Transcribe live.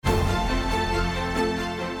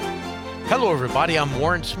Hello, everybody. I'm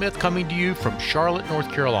Warren Smith coming to you from Charlotte, North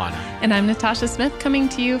Carolina. And I'm Natasha Smith coming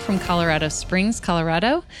to you from Colorado Springs,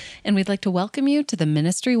 Colorado. And we'd like to welcome you to the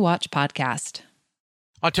Ministry Watch podcast.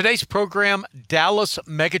 On today's program, Dallas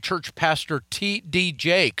megachurch pastor T.D.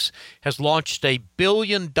 Jakes has launched a $1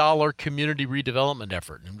 billion community redevelopment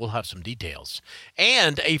effort, and we'll have some details.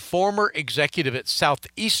 And a former executive at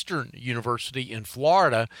Southeastern University in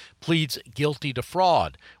Florida pleads guilty to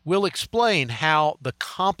fraud. We'll explain how the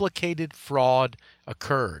complicated fraud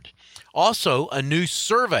occurred. Also, a new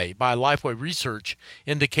survey by Lifeway Research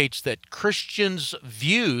indicates that Christians'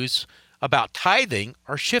 views about tithing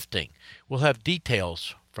are shifting. We'll have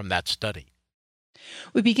details from that study.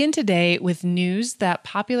 We begin today with news that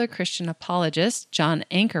popular Christian apologist John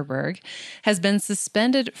Ankerberg has been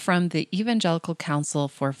suspended from the Evangelical Council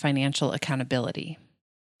for Financial Accountability.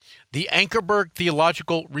 The Ankerberg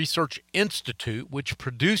Theological Research Institute, which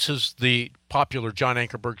produces the popular John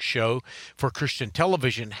Ankerberg show for Christian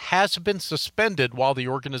television, has been suspended while the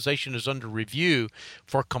organization is under review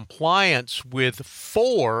for compliance with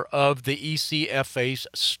 4 of the ECFA's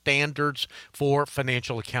standards for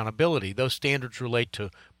financial accountability. Those standards relate to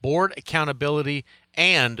board accountability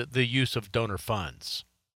and the use of donor funds.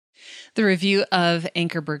 The review of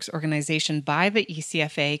Ankerberg's organization by the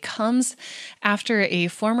ECFA comes after a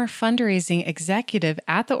former fundraising executive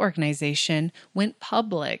at the organization went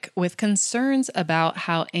public with concerns about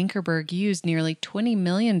how Ankerberg used nearly $20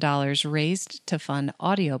 million raised to fund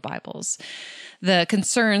audio Bibles. The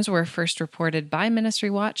concerns were first reported by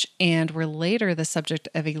Ministry Watch and were later the subject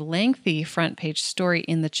of a lengthy front-page story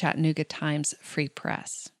in the Chattanooga Times Free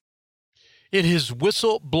Press. In his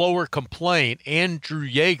whistleblower complaint, Andrew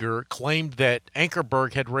Yeager claimed that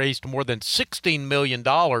Ankerberg had raised more than $16 million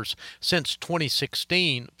since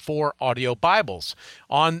 2016 for audio Bibles.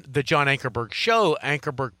 On the John Ankerberg show,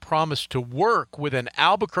 Ankerberg promised to work with an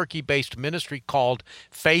Albuquerque-based ministry called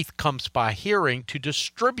Faith Comes by Hearing to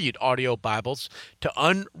distribute audio Bibles to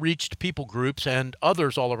unreached people groups and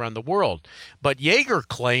others all around the world. But Yeager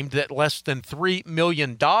claimed that less than $3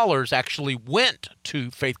 million actually went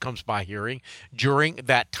to Faith Comes by Hearing during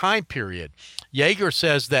that time period. Yeager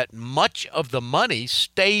says that much of the money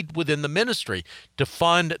stayed within the ministry to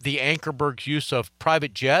fund the Ankerberg's use of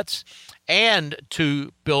private jets and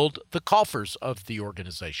to build the coffers of the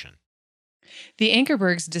organization. The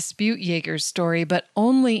Ankerbergs dispute Yeager's story, but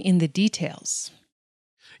only in the details.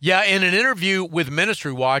 Yeah, in an interview with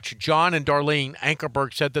Ministry Watch, John and Darlene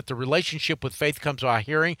Ankerberg said that the relationship with Faith Comes by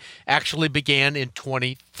Hearing actually began in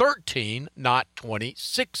 2013, not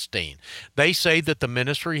 2016. They say that the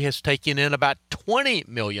ministry has taken in about $20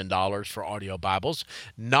 million for audio Bibles,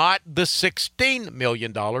 not the $16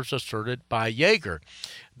 million asserted by Yeager.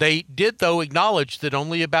 They did, though, acknowledge that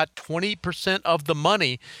only about 20% of the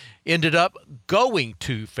money ended up going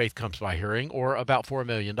to Faith Comes by Hearing, or about $4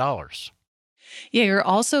 million. Yeager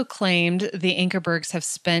also claimed the Ankerbergs have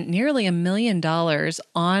spent nearly $1 million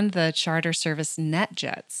on the charter service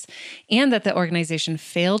NetJets, and that the organization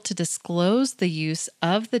failed to disclose the use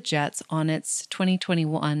of the jets on its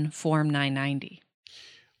 2021 Form 990.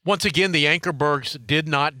 Once again, the Ankerbergs did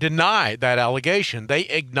not deny that allegation. They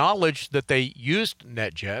acknowledged that they used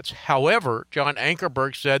NetJets. However, John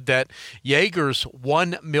Ankerberg said that Yeager's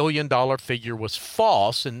 $1 million figure was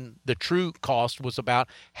false, and the true cost was about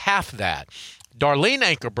half that. Darlene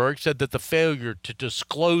Ankerberg said that the failure to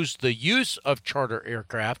disclose the use of charter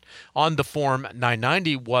aircraft on the Form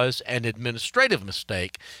 990 was an administrative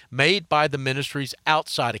mistake made by the ministry's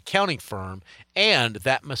outside accounting firm, and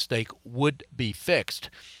that mistake would be fixed.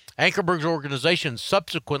 Ankerberg's organization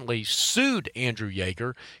subsequently sued Andrew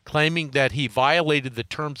Yeager, claiming that he violated the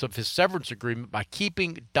terms of his severance agreement by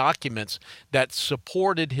keeping documents that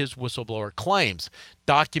supported his whistleblower claims,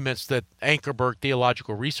 documents that Ankerberg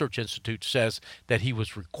Theological Research Institute says that he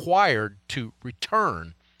was required to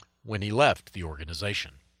return when he left the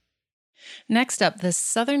organization. Next up, the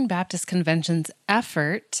Southern Baptist Convention's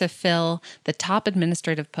effort to fill the top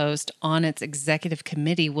administrative post on its executive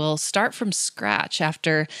committee will start from scratch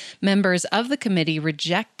after members of the committee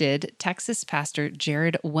rejected Texas pastor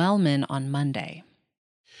Jared Wellman on Monday.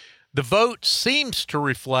 The vote seems to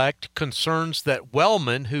reflect concerns that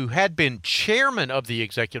Wellman, who had been chairman of the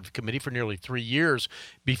executive committee for nearly 3 years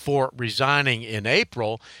before resigning in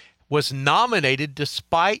April, was nominated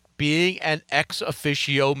despite being an ex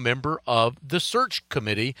officio member of the search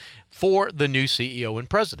committee for the new CEO and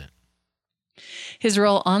president. His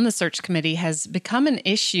role on the search committee has become an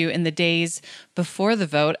issue in the days before the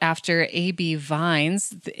vote after A.B.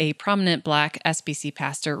 Vines, a prominent Black SBC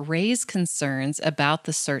pastor, raised concerns about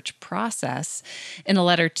the search process in a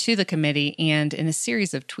letter to the committee and in a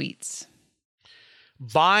series of tweets.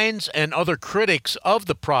 Vines and other critics of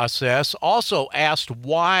the process also asked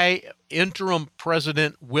why interim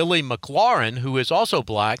President Willie McLaurin, who is also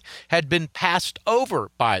black, had been passed over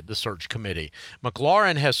by the search committee.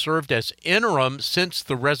 McLaurin has served as interim since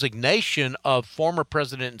the resignation of former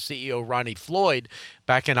President and CEO Ronnie Floyd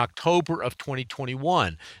back in October of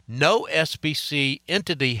 2021. No SBC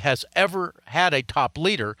entity has ever had a top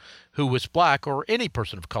leader who was black, or any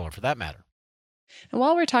person of color for that matter. And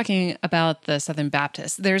while we're talking about the Southern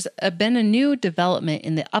Baptists, there's been a new development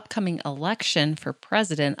in the upcoming election for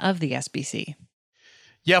president of the SBC.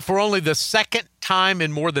 Yeah, for only the second time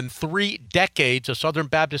in more than 3 decades, a Southern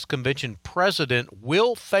Baptist Convention president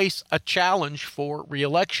will face a challenge for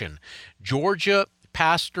re-election. Georgia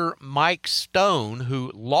Pastor Mike Stone,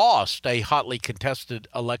 who lost a hotly contested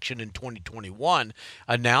election in 2021,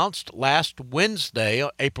 announced last Wednesday,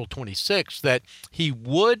 April 26, that he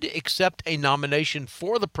would accept a nomination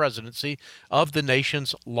for the presidency of the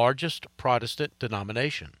nation's largest Protestant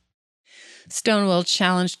denomination. Stone will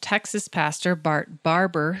challenge Texas pastor Bart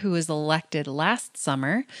Barber, who was elected last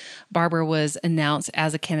summer. Barber was announced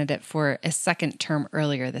as a candidate for a second term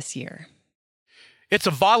earlier this year. It's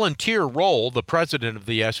a volunteer role, the president of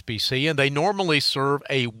the SBC, and they normally serve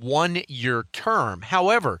a 1-year term.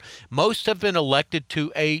 However, most have been elected to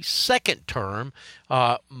a second term,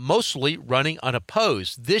 mostly running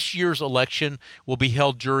unopposed. This year's election will be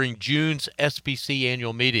held during June's SBC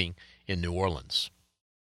annual meeting in New Orleans.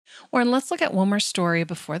 Warren, let's look at one more story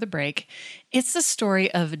before the break. It's the story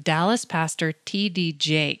of Dallas pastor T.D.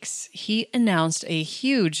 Jakes. He announced a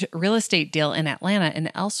huge real estate deal in Atlanta and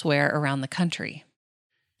elsewhere around the country.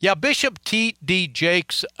 Yeah, Bishop T.D.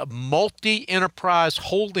 Jakes' multi-enterprise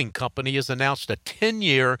holding company has announced a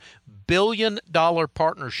 10-year billion-dollar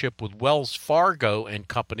partnership with Wells Fargo and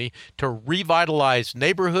Company to revitalize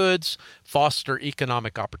neighborhoods, foster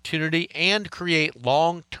economic opportunity, and create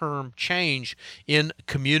long-term change in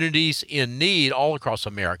communities in need all across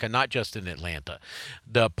America, not just in Atlanta.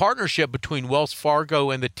 The partnership between Wells Fargo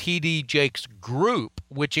and the T.D. Jakes Group,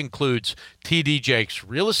 which includes T.D. Jakes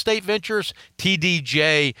Real Estate Ventures,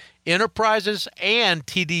 TDJ Enterprises, and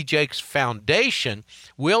T.D. Jakes Foundation,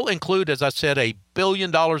 will include, as I said, $1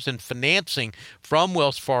 billion in financing from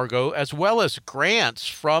Wells Fargo, as well as grants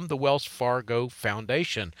from the Wells Fargo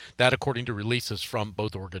Foundation. That according to releases from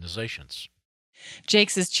both organizations.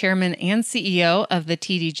 Jakes is chairman and CEO of the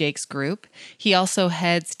T.D. Jakes Group. He also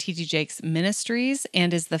heads T.D. Jakes Ministries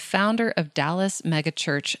and is the founder of Dallas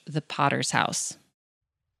megachurch, the Potter's House.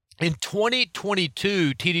 In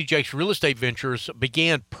 2022, T.D. Jakes Real Estate Ventures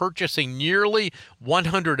began purchasing nearly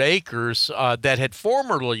 100 acres that had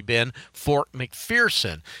formerly been Fort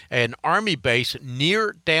McPherson, an Army base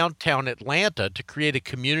near downtown Atlanta, to create a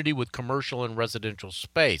community with commercial and residential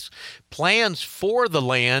space. Plans for the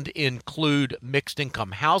land include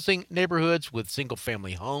mixed-income housing neighborhoods with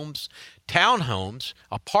single-family homes, townhomes,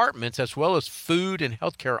 apartments, as well as food and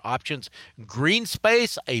healthcare options, green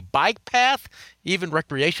space, a bike path, even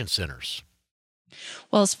recreation centers.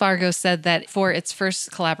 Wells Fargo said that for its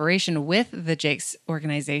first collaboration with the Jakes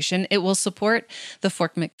organization, it will support the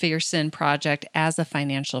Fort McPherson project as a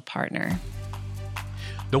financial partner.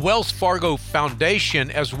 The Wells Fargo Foundation,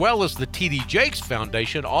 as well as the T.D. Jakes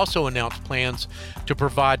Foundation, also announced plans to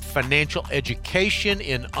provide financial education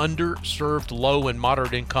in underserved low and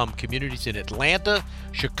moderate income communities in Atlanta,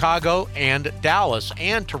 Chicago, and Dallas,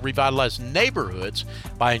 and to revitalize neighborhoods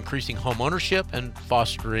by increasing home ownership and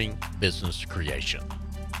fostering business creation.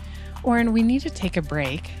 Warren, we need to take a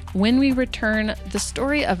break. When we return, the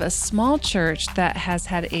story of a small church that has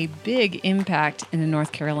had a big impact in a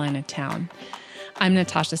North Carolina town. I'm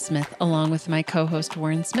Natasha Smith, along with my co-host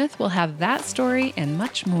Warren Smith. We'll have that story and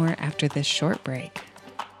much more after this short break.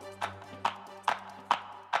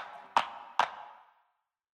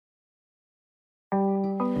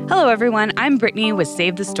 Hello, everyone. I'm Brittany with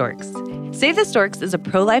Save the Storks. Save the Storks is a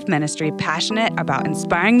pro-life ministry passionate about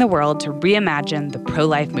inspiring the world to reimagine the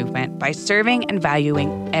pro-life movement by serving and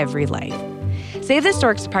valuing every life. Save the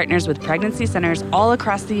Storks partners with pregnancy centers all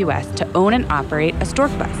across the U.S. to own and operate a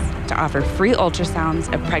stork bus to offer free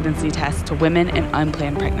ultrasounds and pregnancy tests to women in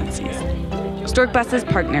unplanned pregnancies. Stork buses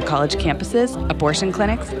park near college campuses, abortion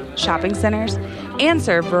clinics, shopping centers, and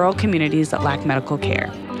serve rural communities that lack medical care.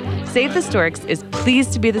 Save the Storks is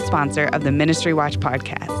pleased to be the sponsor of the Ministry Watch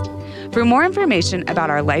podcast. For more information about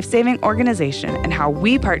our life-saving organization and how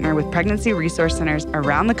we partner with pregnancy resource centers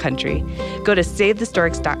around the country, go to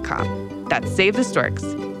SaveTheStorks.com. That's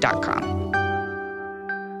SaveTheStorks.com.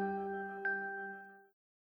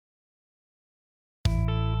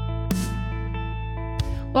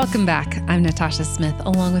 Welcome back. I'm Natasha Smith,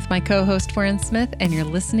 along with my co-host Warren Smith, and you're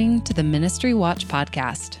listening to the Ministry Watch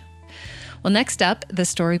podcast. Well, next up, the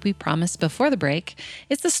story we promised before the break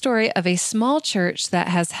is the story of a small church that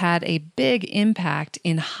has had a big impact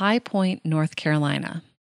in High Point, North Carolina.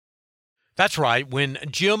 That's right. When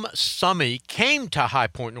Jim Summey came to High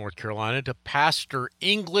Point, North Carolina to pastor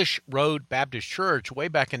English Road Baptist Church way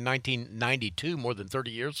back in 1992, more than 30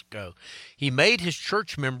 years ago, he made his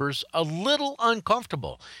church members a little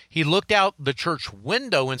uncomfortable. He looked out the church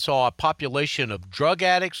window and saw a population of drug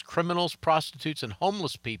addicts, criminals, prostitutes, and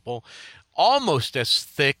homeless people, almost as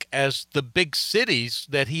thick as the big cities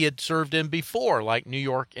that he had served in before, like New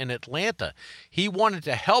York and Atlanta. He wanted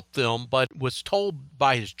to help them, but was told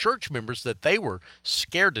by his church members that they were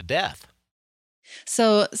scared to death.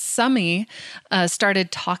 So Summey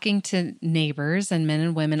started talking to neighbors and men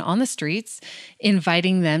and women on the streets,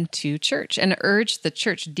 inviting them to church, and urged the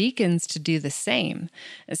church deacons to do the same.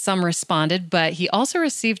 Some responded, but he also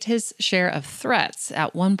received his share of threats.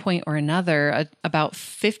 At one point or another, about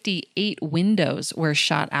 58 windows were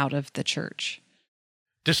shot out of the church.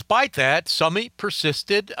 Despite that, Summey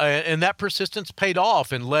persisted, and that persistence paid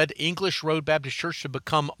off and led English Road Baptist Church to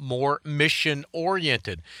become more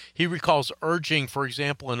mission-oriented. He recalls urging, for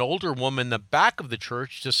example, an older woman in the back of the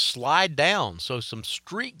church to slide down so some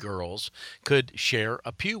street girls could share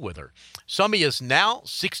a pew with her. Summey is now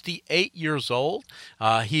 68 years old.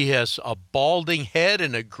 He has a balding head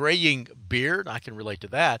and a graying beard. I can relate to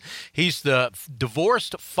that. He's the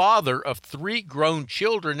divorced father of 3 grown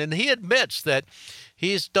children, and he admits that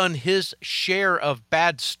he's done his share of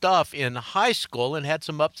bad stuff in high school and had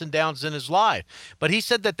some ups and downs in his life. But he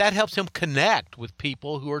said that that helps him connect with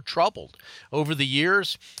people who are troubled. Over the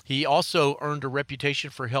years, he also earned a reputation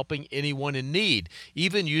for helping anyone in need,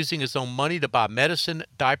 even using his own money to buy medicine,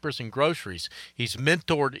 diapers, and groceries. He's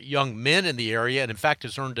mentored young men in the area and, in fact,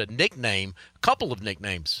 has earned a couple of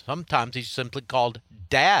nicknames. Sometimes he's simply called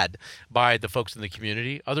Dad by the folks in the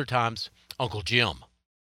community, other times Uncle Jim.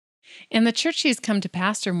 And the church he's come to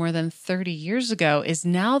pastor more than 30 years ago is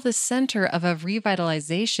now the center of a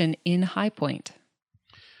revitalization in High Point.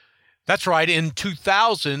 That's right. In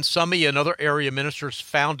 2000, Summey and other area ministers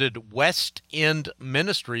founded West End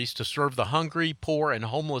Ministries to serve the hungry, poor, and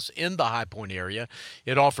homeless in the High Point area.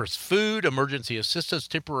 It offers food, emergency assistance,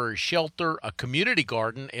 temporary shelter, a community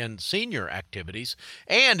garden, and senior activities.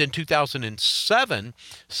 And in 2007,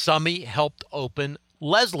 Summey helped open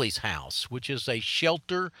Leslie's House, which is a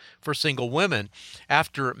shelter for single women,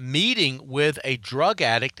 after meeting with a drug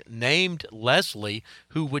addict named Leslie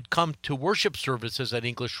who would come to worship services at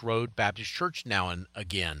English Road Baptist Church now and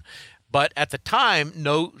again. But at the time,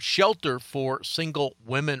 no shelter for single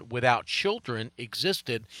women without children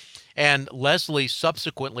existed, and Leslie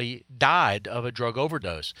subsequently died of a drug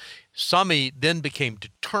overdose. Summey then became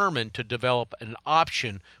determined to develop an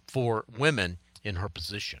option for women in her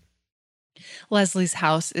position. Leslie's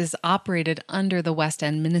House is operated under the West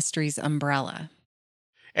End Ministries umbrella.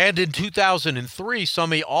 And in 2003,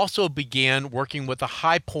 Summey also began working with the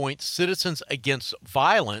High Point Citizens Against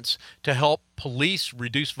Violence to help police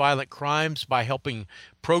reduce violent crimes by helping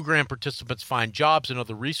program participants find jobs and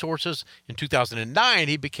other resources. In 2009,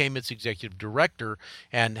 he became its executive director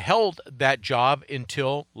and held that job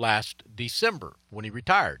until last December when he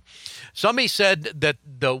retired. Summey said that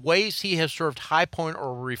the ways he has served High Point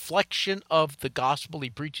are a reflection of the gospel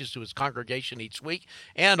he preaches to his congregation each week,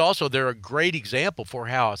 and also they're a great example for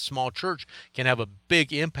how a small church can have a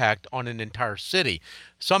big impact on an entire city.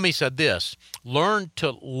 Summey said this: learn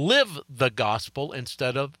to live the gospel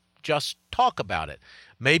instead of just talk about it.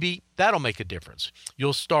 Maybe that'll make a difference.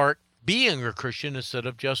 You'll start being a Christian instead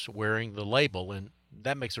of just wearing the label, and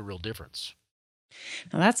that makes a real difference.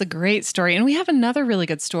 Now, that's a great story. And we have another really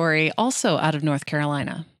good story also out of North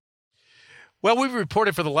Carolina. Well, we've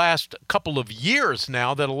reported for the last couple of years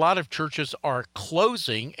now that a lot of churches are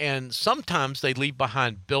closing, and sometimes they leave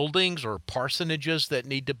behind buildings or parsonages that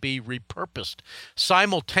need to be repurposed.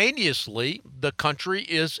 Simultaneously, the country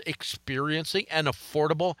is experiencing an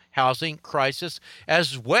affordable housing crisis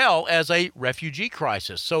as well as a refugee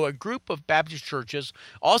crisis. So a group of Baptist churches,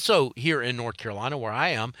 also here in North Carolina where I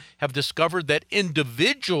am, have discovered that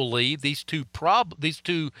individually these two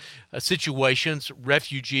situations,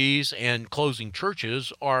 refugees and closing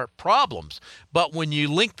churches, are problems. But when you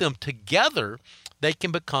link them together, they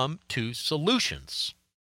can become two solutions.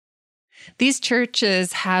 These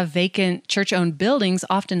churches have vacant church-owned buildings,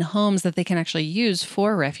 often homes that they can actually use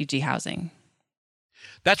for refugee housing.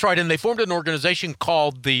 That's right, and they formed an organization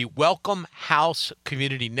called the Welcome House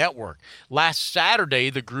Community Network. Last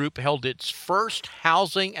Saturday, the group held its first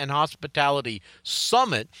Housing and Hospitality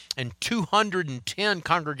Summit, and 210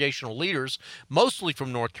 congregational leaders, mostly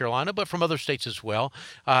from North Carolina, but from other states as well,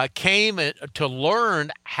 came to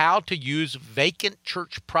learn how to use vacant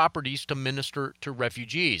church properties to minister to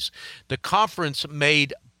refugees. The conference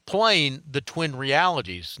made plain the twin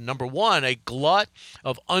realities. Number one, a glut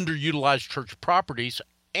of underutilized church properties,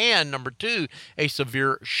 and number two, a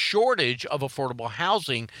severe shortage of affordable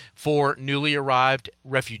housing for newly arrived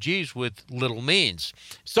refugees with little means.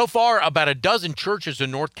 So far, about a dozen churches in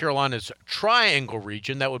North Carolina's Triangle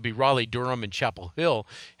region, that would be Raleigh, Durham, and Chapel Hill,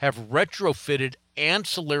 have retrofitted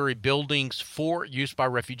ancillary buildings for use by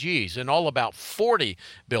refugees. And all about 40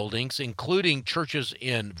 buildings, including churches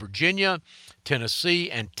in Virginia,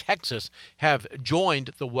 Tennessee, and Texas, have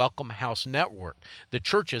joined the Welcome House Network. The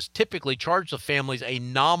churches typically charge the families a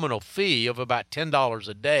nominal fee of about $10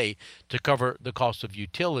 a day to cover the cost of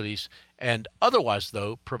utilities, and otherwise,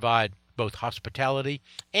 though, provide both hospitality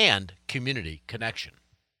and community connection.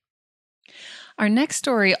 Our next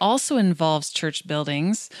story also involves church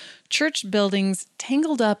buildings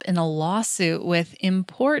tangled up in a lawsuit with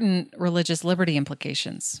important religious liberty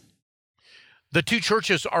implications. The two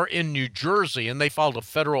churches are in New Jersey, and they filed a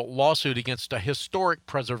federal lawsuit against a historic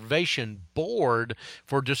preservation board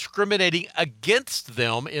for discriminating against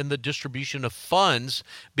them in the distribution of funds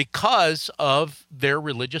because of their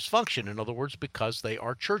religious function. In other words, because they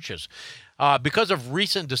are churches. Because of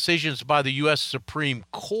recent decisions by the U.S. Supreme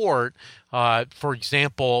Court, for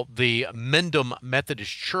example, the Mendham Methodist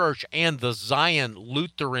Church and the Zion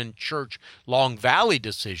Lutheran Church Long Valley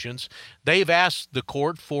decisions, they've asked the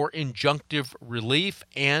court for injunctive relief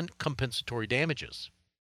and compensatory damages.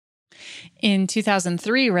 In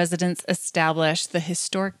 2003, residents established the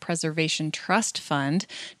Historic Preservation Trust Fund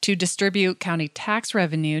to distribute county tax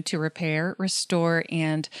revenue to repair, restore,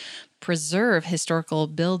 and preserve historical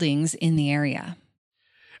buildings in the area.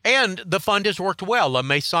 And the fund has worked well. A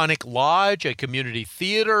Masonic lodge, a community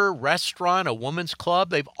theater, restaurant, a women's club,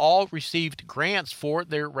 they've all received grants for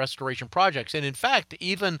their restoration projects. And in fact,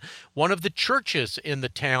 even one of the churches in the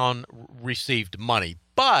town received money.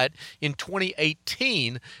 But in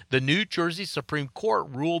 2018, the New Jersey Supreme Court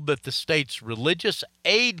ruled that the state's religious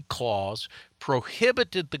aid clause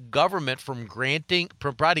prohibited the government from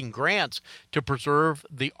providing grants to preserve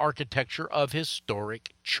the architecture of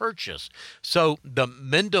historic churches. So the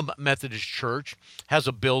Mendham Methodist Church has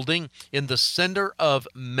a building in the center of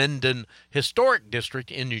Mendon Historic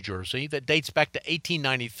District in New Jersey that dates back to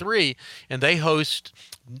 1893, and they host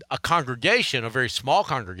a congregation, a very small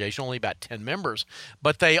congregation, only about 10 members,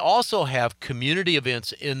 but they also have community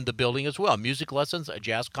events in the building as well, music lessons, a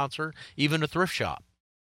jazz concert, even a thrift shop.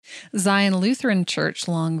 Zion Lutheran Church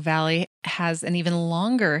Long Valley has an even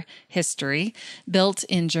longer history. Built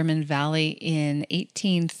in German Valley in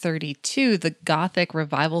 1832, the Gothic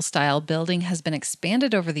revival-style building has been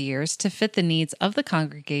expanded over the years to fit the needs of the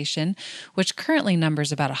congregation, which currently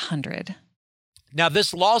numbers about 100. Now,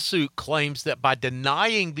 this lawsuit claims that by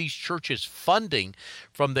denying these churches funding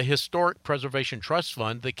from the Historic Preservation Trust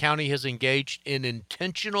Fund, the county has engaged in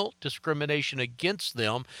intentional discrimination against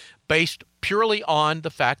them based purely on the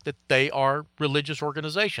fact that they are religious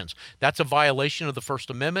organizations. That's a violation of the First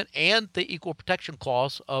Amendment and the Equal Protection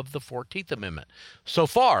Clause of the 14th Amendment. So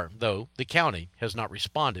far, though, the county has not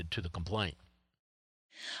responded to the complaint.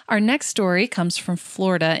 Our next story comes from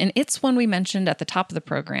Florida, and it's one we mentioned at the top of the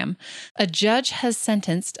program. A judge has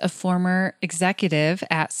sentenced a former executive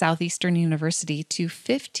at Southeastern University to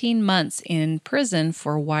 15 months in prison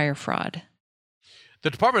for wire fraud. The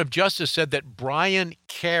Department of Justice said that Brian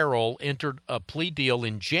Carroll entered a plea deal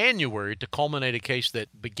in January to culminate a case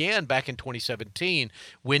that began back in 2017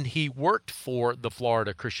 when he worked for the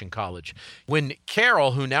Florida Christian College. When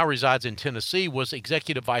Carroll, who now resides in Tennessee, was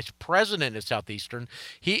executive vice president at Southeastern,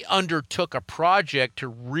 he undertook a project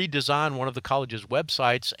to redesign one of the college's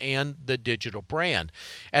websites and the digital brand.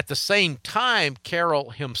 At the same time, Carroll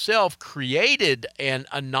himself created an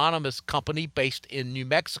anonymous company based in New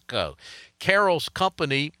Mexico. Carroll's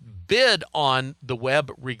company bid on the web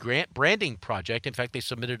rebranding project. In fact, they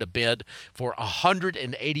submitted a bid for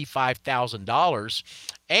 $185,000.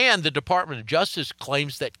 And the Department of Justice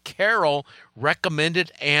claims that Carroll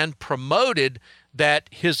recommended and promoted that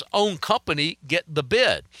his own company get the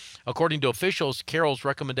bid. According to officials, Carroll's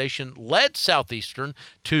recommendation led Southeastern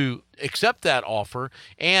to accept that offer,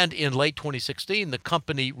 and in late 2016, the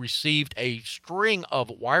company received a string of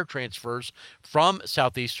wire transfers from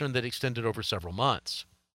Southeastern that extended over several months.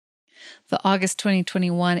 The August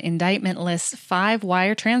 2021 indictment lists 5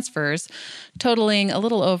 wire transfers totaling a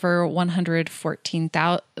little over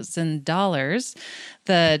 $114,000.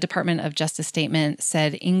 The Department of Justice statement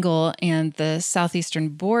said Engel and the Southeastern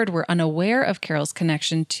Board were unaware of Carroll's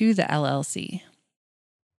connection to the LLC.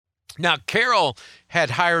 Now, Carroll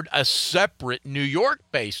had hired a separate New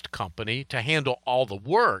York-based company to handle all the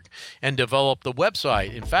work and develop the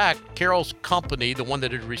website. In fact, Carroll's company, the one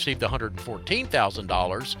that had received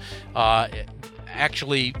 $114,000,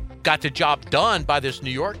 actually got the job done by this New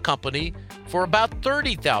York company for about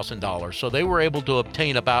 $30,000. So they were able to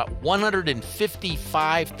obtain about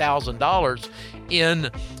 $155,000 in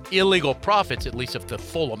illegal profits, at least if the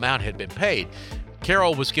full amount had been paid.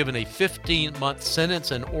 Carroll was given a 15-month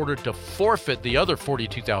sentence and ordered to forfeit the other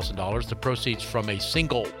 $42,000, the proceeds from a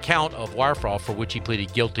single count of wire fraud for which he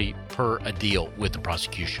pleaded guilty per a deal with the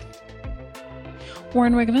prosecution.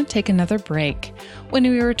 Warren, we're going to take another break. When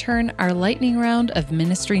we return, our lightning round of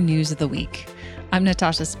ministry news of the week. I'm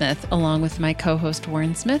Natasha Smith, along with my co-host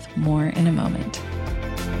Warren Smith. More in a moment.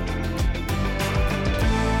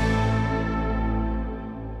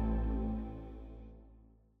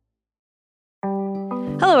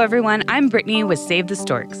 Hello, everyone. I'm Brittany with Save the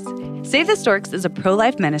Storks. Save the Storks is a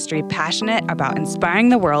pro-life ministry passionate about inspiring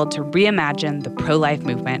the world to reimagine the pro-life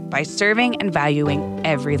movement by serving and valuing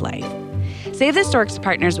every life. Save the Storks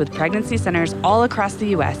partners with pregnancy centers all across the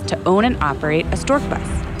U.S. to own and operate a stork bus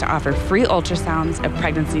to offer free ultrasounds and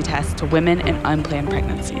pregnancy tests to women in unplanned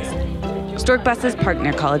pregnancies. Stork buses park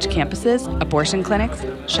near college campuses, abortion clinics,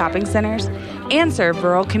 shopping centers, and serve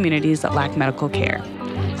rural communities that lack medical care.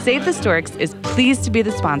 Save the Storks is pleased to be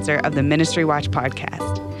the sponsor of the Ministry Watch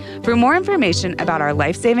podcast. For more information about our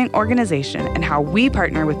life-saving organization and how we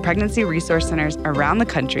partner with pregnancy resource centers around the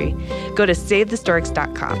country, go to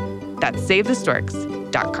SaveTheStorks.com. That's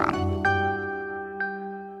SaveTheStorks.com.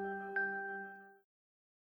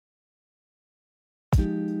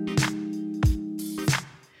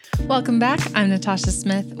 Welcome back. I'm Natasha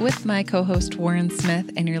Smith with my co-host Warren Smith,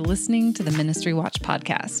 and you're listening to the Ministry Watch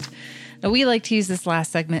podcast. Now, we like to use this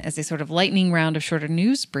last segment as a sort of lightning round of shorter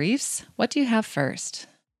news briefs. What do you have first?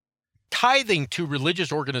 Tithing to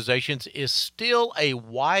religious organizations is still a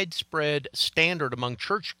widespread standard among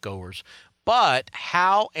churchgoers, but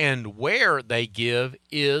how and where they give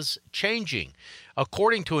is changing.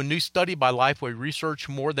 According to a new study by Lifeway Research,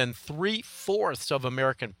 more than 3/4 of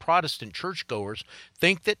American Protestant churchgoers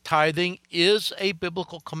think that tithing is a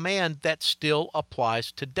biblical command that still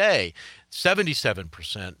applies today.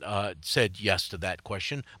 77% said yes to that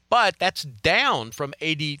question, but that's down from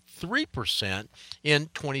 83% in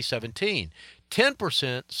 2017.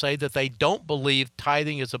 10% say that they don't believe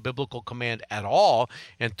tithing is a biblical command at all,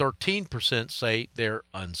 and 13% say they're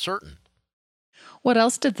uncertain. What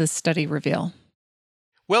else did this study reveal?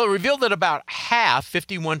 Well, it revealed that about half,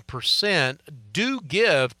 51%, do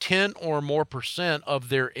give 10 or more percent of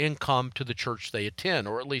their income to the church they attend,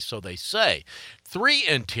 or at least so they say. 3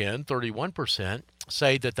 in 10, 31%,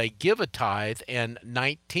 say that they give a tithe, and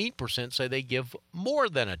 19% say they give more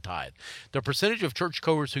than a tithe. The percentage of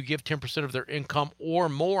churchgoers who give 10% of their income or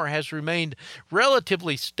more has remained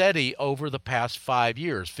relatively steady over the past 5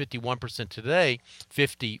 years, 51% today,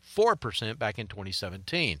 54% back in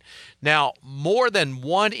 2017. Now, more than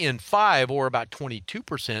 1 in 5, or about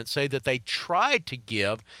 22%, say that they try to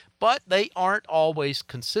give, but they aren't always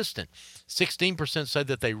consistent. 16% say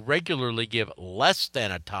that they regularly give less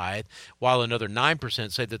than a tithe, while another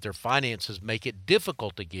 9% say that their finances make it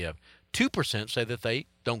difficult to give. 2% say that they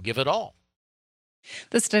don't give at all.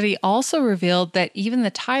 The study also revealed that even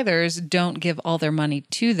the tithers don't give all their money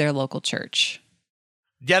to their local church.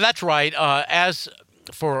 Yeah, that's right. As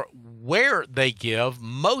for where they give,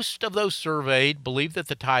 most of those surveyed believe that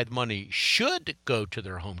the tithe money should go to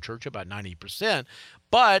their home church, about 90%,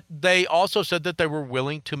 but they also said that they were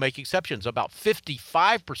willing to make exceptions. About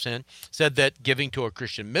 55% said that giving to a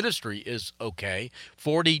Christian ministry is okay.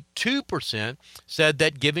 42% said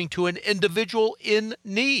that giving to an individual in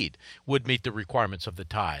need would meet the requirements of the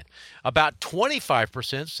tithe. About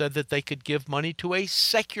 25% said that they could give money to a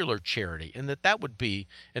secular charity and that would be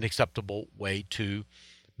an acceptable way to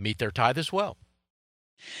meet their tithe as well.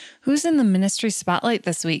 Who's in the ministry spotlight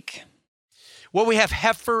this week? Well, we have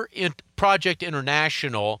heifer Project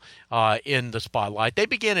International in the spotlight. They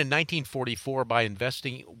began in 1944 by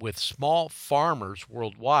investing with small farmers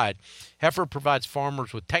worldwide. Heifer provides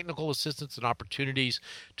farmers with technical assistance and opportunities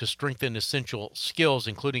to strengthen essential skills,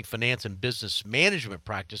 including finance and business management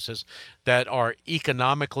practices that are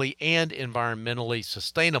economically and environmentally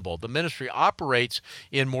sustainable. The ministry operates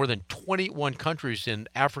in more than 21 countries in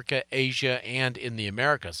Africa, Asia, and in the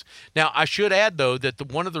Americas. Now, I should add, though, that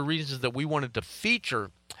one of the reasons that we wanted to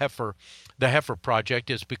feature the Heifer Project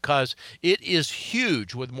is because it is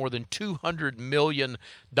huge with more than $200 million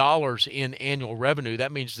in annual revenue.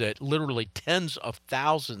 That means that literally tens of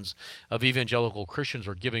thousands of evangelical Christians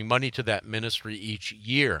are giving money to that ministry each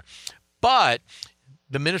year. But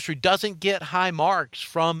the ministry doesn't get high marks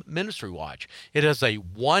from Ministry Watch. It has a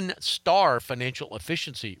 1-star financial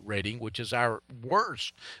efficiency rating, which is our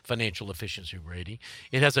worst financial efficiency rating.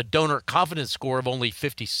 It has a donor confidence score of only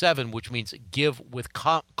 57, which means give with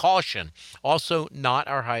caution. Also not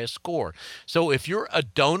our highest score. So if you're a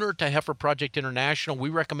donor to Heifer Project International, we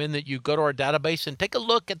recommend that you go to our database and take a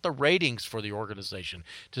look at the ratings for the organization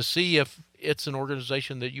to see if it's an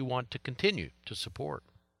organization that you want to continue to support.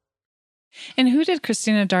 And who did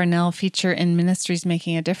Christina Darnell feature in Ministries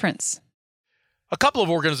Making a Difference? A couple of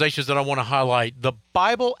organizations that I want to highlight. The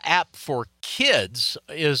Bible App for Kids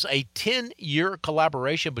is a 10-year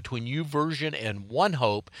collaboration between YouVersion and One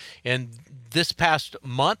Hope. And this past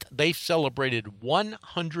month, they celebrated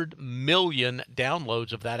 100 million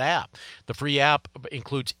downloads of that app. The free app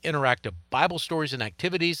includes interactive Bible stories and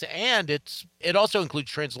activities, and it also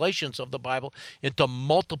includes translations of the Bible into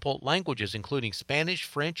multiple languages, including Spanish,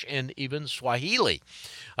 French, and even Swahili.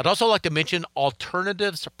 I'd also like to mention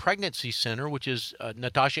Alternatives Pregnancy Center, which is,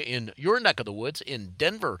 Natasha, in your neck of the woods in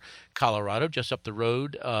Denver, Colorado, just up the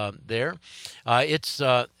road there.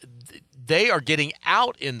 They are getting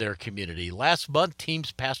out in their community. Last month,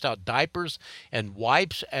 teams passed out diapers and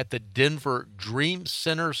wipes at the Denver Dream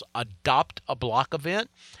Center's Adopt a Block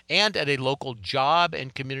event and at a local job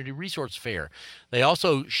and community resource fair. They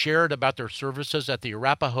also shared about their services at the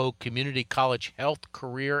Arapahoe Community College Health,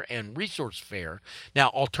 Career, and Resource Fair. Now,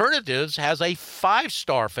 Alternatives has a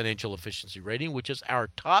 5-star financial efficiency rating, which is our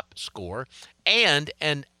top score, and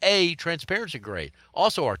an A transparency grade,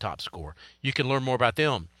 also our top score. You can learn more about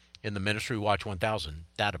them in the Ministry Watch 1000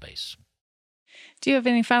 database. Do you have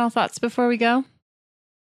any final thoughts before we go?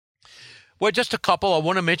 Well, just a couple. I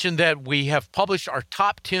want to mention that we have published our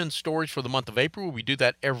top 10 stories for the month of April. We do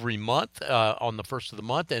that every month on the first of the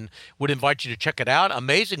month, and would invite you to check it out.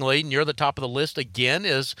 Amazingly, near the top of the list again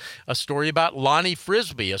is a story about Lonnie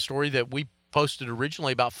Frisbee, a story that we posted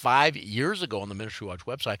originally about 5 years ago on the Ministry Watch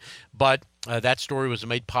website, but that story was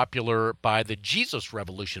made popular by the Jesus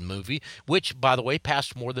Revolution movie, which, by the way,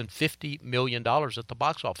 passed more than $50 million at the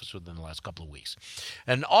box office within the last couple of weeks.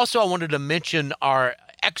 And also, I wanted to mention our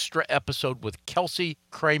extra episode with Kelsey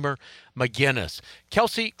Kramer McGinnis.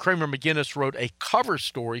 Kelsey Kramer McGinnis wrote a cover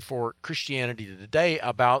story for Christianity Today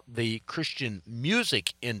about the Christian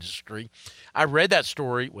music industry. I read that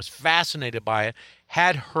story, was fascinated by it,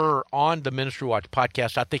 had her on the Ministry Watch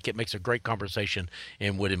podcast. I think it makes a great conversation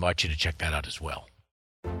and would invite you to check that out as well.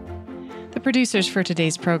 The producers for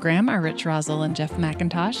today's program are Rich Roszel and Jeff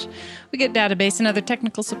McIntosh. We get database and other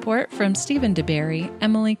technical support from Stephen DuBarry,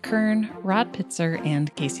 Emily Kern, Rod Pitzer,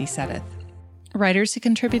 and Casey Sudduth. Writers who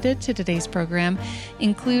contributed to today's program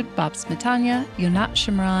include Bob Smietana, Yonat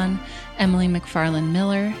Shimron, Emily McFarlan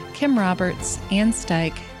Miller, Kim Roberts, Ann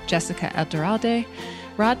Stych, Jessica Eturralde,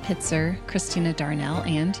 Rod Pitzer, Christina Darnell,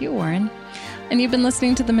 and you, Warren. And you've been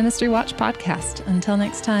listening to the Ministry Watch podcast. Until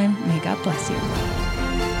next time, may God bless you.